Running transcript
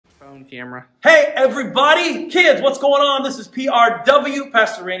Phone camera. Hey everybody, kids, what's going on? This is PRW,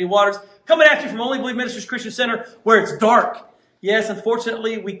 Pastor Randy Waters, coming at you from Only Believe Ministries Christian Center, where it's dark. Yes,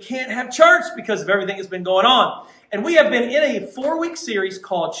 unfortunately, we can't have church because of everything that's been going on. And we have been in a 4-week series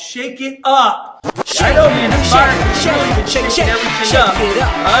called Shake It Up. I know being inspired to really been shaking everything up.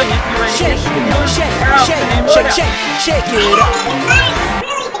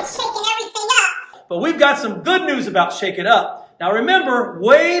 But we've got some good news about Shake It Up. Now remember,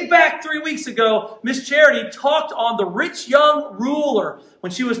 way back 3 weeks ago, Miss Charity talked on the rich young ruler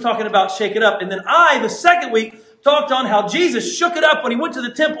when she was talking about Shake It Up. And then I, the second week, talked on how Jesus shook it up when he went to the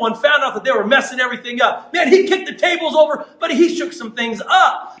temple and found out that they were messing everything up. Man, he kicked the tables over, but he shook some things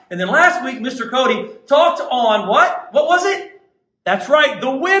up. And then last week, Mr. Cody talked on what? What was it? That's right, the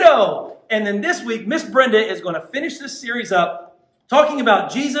widow. And then this week, Miss Brenda is going to finish this series up talking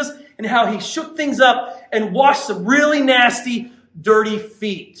about Jesus and how he shook things up and washed some really nasty, dirty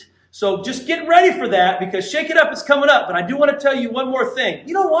feet. So just get ready for that because Shake It Up is coming up. But I do want to tell you one more thing.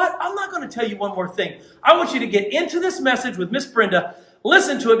 You know what? I'm not going to tell you one more thing. I want you to get into this message with Miss Brenda.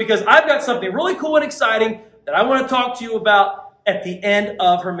 Listen to it because I've got something really cool and exciting that I want to talk to you about at the end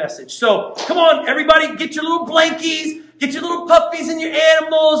of her message. So come on, everybody, get your little blankies, get your little puppies and your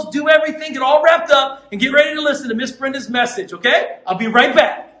animals, do everything, get all wrapped up, and get ready to listen to Miss Brenda's message, okay? I'll be right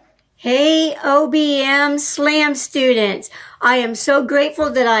back. Hey, OBM Slam students. I am so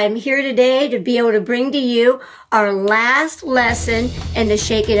grateful that I am here today to be able to bring to you our last lesson in the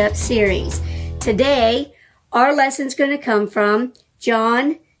Shake It Up series. Today, our lesson's going to come from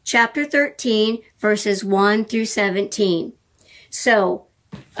John chapter 13, verses 1 through 17. So,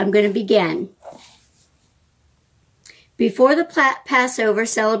 I'm going to begin. Before the Passover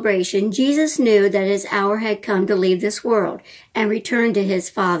celebration, Jesus knew that his hour had come to leave this world and return to his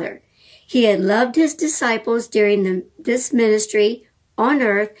Father. He had loved his disciples during this ministry on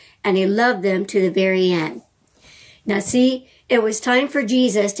earth, and he loved them to the very end. Now see, it was time for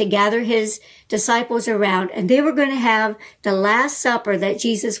Jesus to gather his disciples around, and they were going to have the last supper that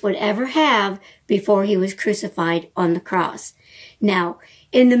Jesus would ever have before he was crucified on the cross. Now,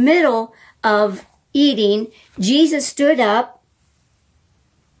 in the middle of eating, Jesus stood up,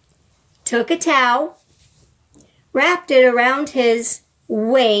 took a towel, wrapped it around his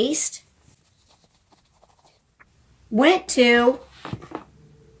waist, went to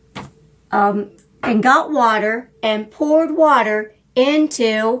and got water and poured water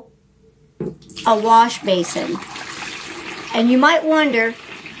into a wash basin. And you might wonder,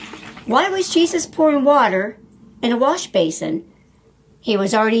 why was Jesus pouring water in a wash basin? He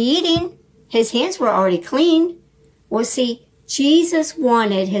was already eating. His hands were already clean. Well, see, Jesus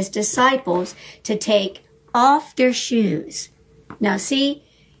wanted his disciples to take off their shoes. Now, see,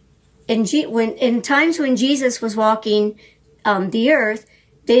 in times when Jesus was walking the earth,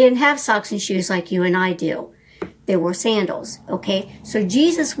 they didn't have socks and shoes like you and I do. They wore sandals, okay? So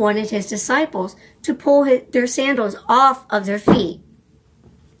Jesus wanted his disciples to pull their sandals off of their feet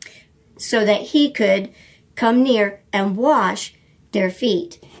so that he could come near and wash their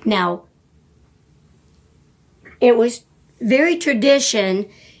feet. Now, it was very tradition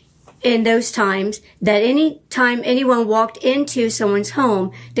in those times that any time anyone walked into someone's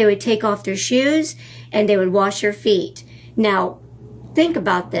home, they would take off their shoes and they would wash their feet. Now, think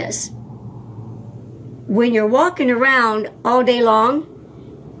about this. When you're walking around all day long,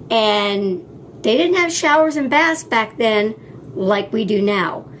 and they didn't have showers and baths back then like we do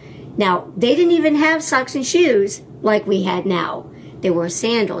now. Now, they didn't even have socks and shoes like we had now. They wore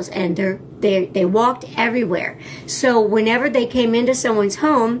sandals and they walked everywhere. So whenever they came into someone's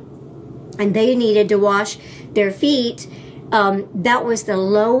home and they needed to wash their feet, that was the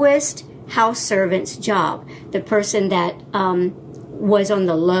lowest house servant's job. The person that was on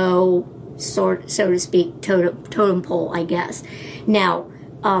the low, so to speak, totem pole, I guess. Now,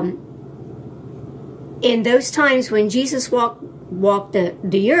 in those times when Jesus walked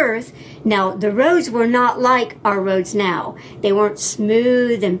the earth, now the roads were not like our roads now. They weren't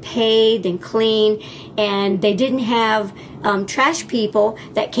smooth and paved and clean, and they didn't have trash people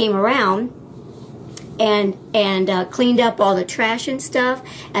that came around and cleaned up all the trash and stuff.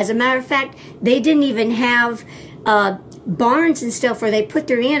 As a matter of fact, they didn't even have barns and stuff where they put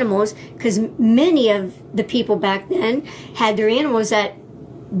their animals, because many of the people back then had their animals that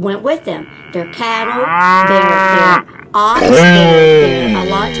went with them. Their cattle, their ox, a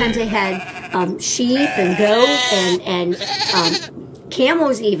lot of times they had sheep and goat and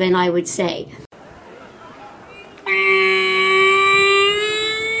camels even, I would say.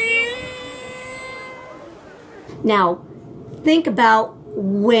 Now, think about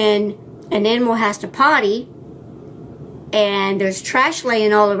when an animal has to potty, and there's trash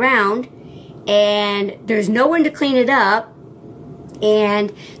laying all around, and there's no one to clean it up,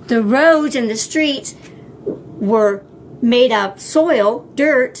 and the roads and the streets were made of soil,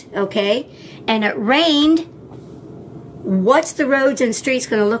 dirt, okay, and it rained, what's the roads and streets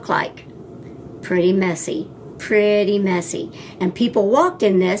going to look like? Pretty messy. Pretty messy. And people walked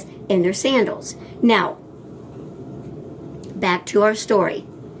in this in their sandals. Now, back to our story.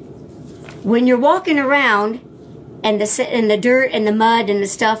 When you're walking around and the dirt and the mud and the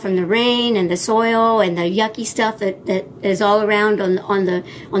stuff from the rain and the soil and the yucky stuff that is all around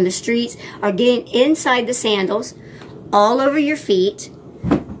on the streets are getting inside the sandals, all over your feet,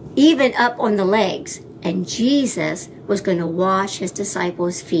 even up on the legs. And Jesus was going to wash his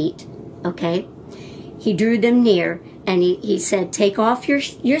disciples' feet. Okay? He drew them near and he said, take off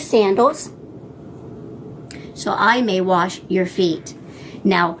your sandals so I may wash your feet.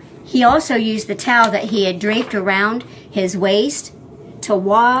 Now, he also used the towel that he had draped around his waist to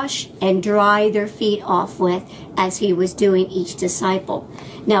wash and dry their feet off with as he was doing each disciple.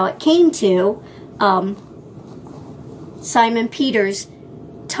 Now, it came to Simon Peter's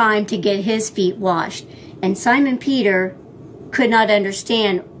time to get his feet washed. And Simon Peter could not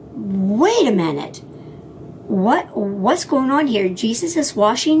understand, wait a minute, what's going on here? Jesus is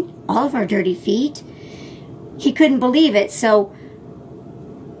washing all of our dirty feet? He couldn't believe it. So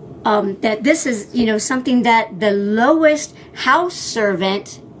that this is, something that the lowest house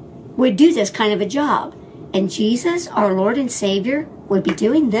servant would do this kind of a job. And Jesus, our Lord and Savior, would be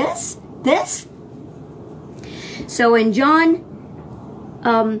doing this? So in John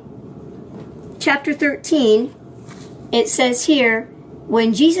chapter 13, it says here,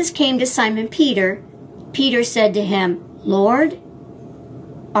 when Jesus came to Simon Peter, Peter said to him, Lord,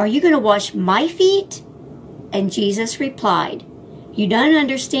 are you going to wash my feet? And Jesus replied, you don't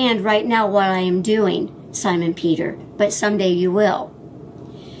understand right now what I am doing, Simon Peter, but someday you will.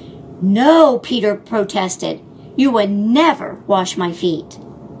 No, Peter protested, you would never wash my feet.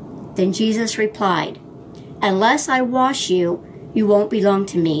 Then Jesus replied, unless I wash you, you won't belong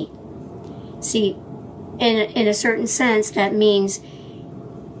to me. See, in a certain sense, that means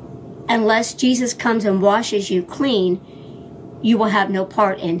unless Jesus comes and washes you clean, you will have no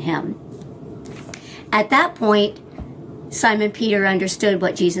part in him. At that point, Simon Peter understood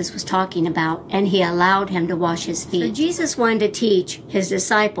what Jesus was talking about, and he allowed him to wash his feet. So Jesus wanted to teach his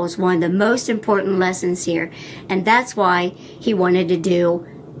disciples one of the most important lessons here, and that's why he wanted to do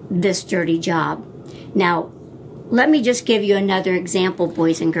this dirty job. Now, let me just give you another example,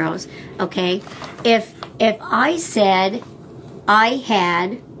 boys and girls, okay? If I said I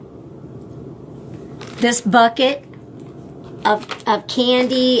had this bucket of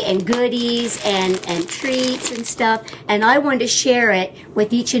candy and goodies and treats and stuff, and I wanted to share it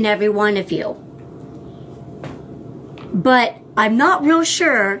with each and every one of you, but I'm not real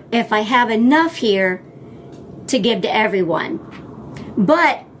sure if I have enough here to give to everyone.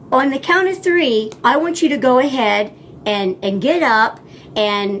 But on the count of 3, I want you to go ahead and get up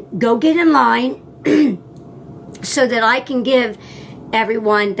and go get in line so that I can give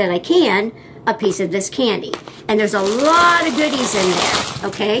everyone that I can a piece of this candy. And there's a lot of goodies in there,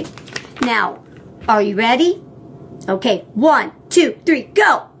 okay? Now, are you ready? Okay, 1, 2, 3,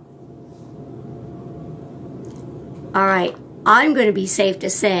 go! All right, I'm going to be safe to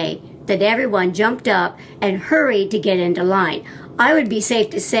say that everyone jumped up and hurried to get into line. I would be safe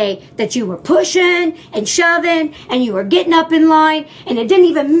to say that you were pushing and shoving and you were getting up in line, and it didn't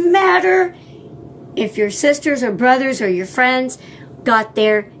even matter if your sisters or brothers or your friends got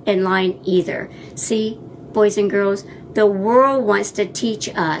there in line either. See, boys and girls, the world wants to teach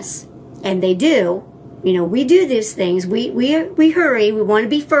us, and they do. We do these things. We hurry. We want to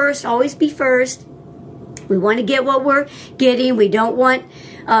be first, always be first. We want to get what we're getting. We don't want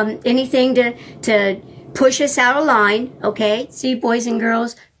anything to push us out of line, okay? See, boys and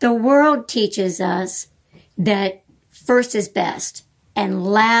girls, the world teaches us that first is best and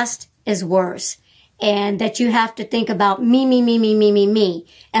last is worse, and that you have to think about me.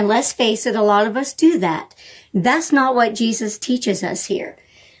 And let's face it, a lot of us do that. That's not what Jesus teaches us here.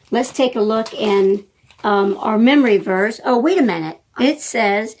 Let's take a look in our memory verse. Oh, wait a minute. It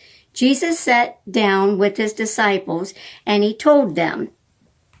says, Jesus sat down with his disciples and he told them,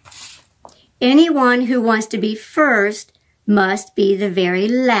 anyone who wants to be first must be the very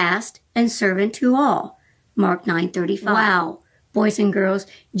last and servant to all. Mark 9:35. Wow. Boys and girls,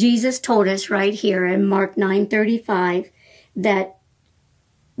 Jesus told us right here in Mark 9:35 that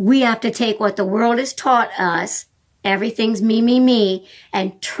we have to take what the world has taught us, everything's me,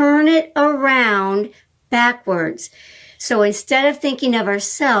 and turn it around backwards. So instead of thinking of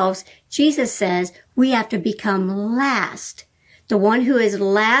ourselves, Jesus says we have to become last. The one who is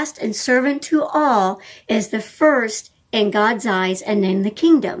last and servant to all is the first in God's eyes and in the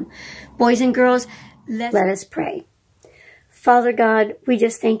kingdom. Boys and girls, let us pray. Father God, we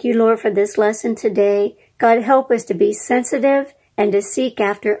just thank you, Lord, for this lesson today. God, help us to be sensitive and to seek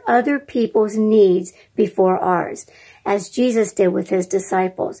after other people's needs before ours, as Jesus did with his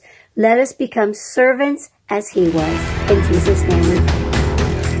disciples. Let us become servants as he was. In Jesus' name we pray.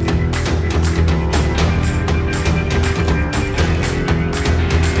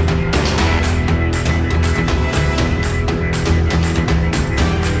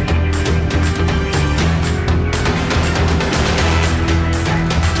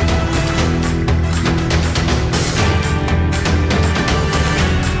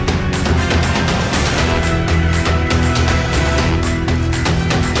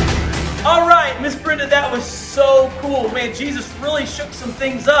 That was so cool, man. Jesus really shook some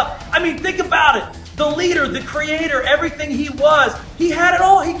things up. I mean, think about it. The leader, the creator, everything he was, he had it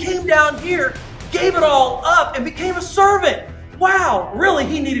all. He came down here, gave it all up, and became a servant. Wow, really,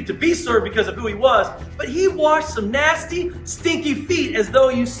 he needed to be served because of who he was. But he washed some nasty, stinky feet, as though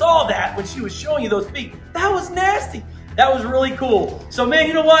you saw that when she was showing you those feet. That was nasty. That was really cool. So, man,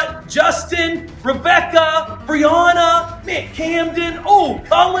 you know what? Justin, Rebecca, Brianna, man, Camden,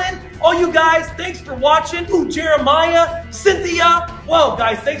 Cullen, all you guys, thanks for watching. Jeremiah, Cynthia. Whoa,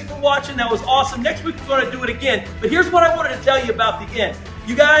 guys, thanks for watching. That was awesome. Next week, we're going to do it again. But here's what I wanted to tell you about the end.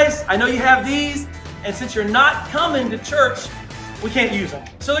 You guys, I know you have these, and since you're not coming to church, we can't use them.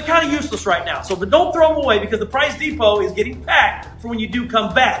 So they're kind of useless right now. So don't throw them away because the Prize Depot is getting packed for when you do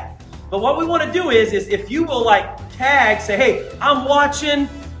come back. But what we want to do is if you will tag, say, hey, I'm watching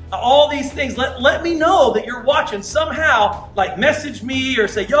all these things. Let me know that you're watching somehow. Message me or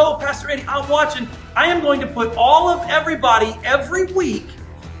say, yo, Pastor Eddie, I'm watching. I am going to put all of everybody every week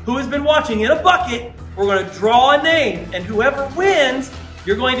who has been watching in a bucket. We're going to draw a name, and whoever wins,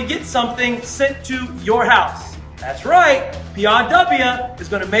 you're going to get something sent to your house. That's right. PRW is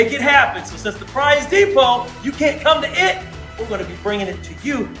going to make it happen. So since the Prize Depot, you can't come to it, we're going to be bringing it to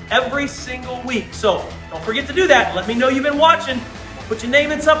you every single week. So don't forget to do that. Let me know you've been watching. We'll put your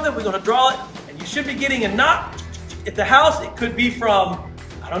name in something. We're going to draw it. And you should be getting a knock at the house. It could be from,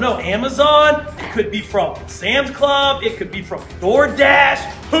 I don't know, Amazon. It could be from Sam's Club. It could be from DoorDash.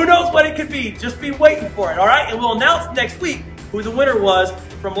 Who knows what it could be? Just be waiting for it, all right? And we'll announce next week who the winner was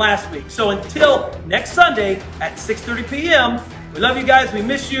from last week. So until next Sunday at 6:30 p.m., we love you guys. We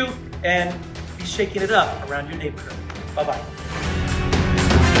miss you. And be shaking it up around your neighborhood. Bye-bye.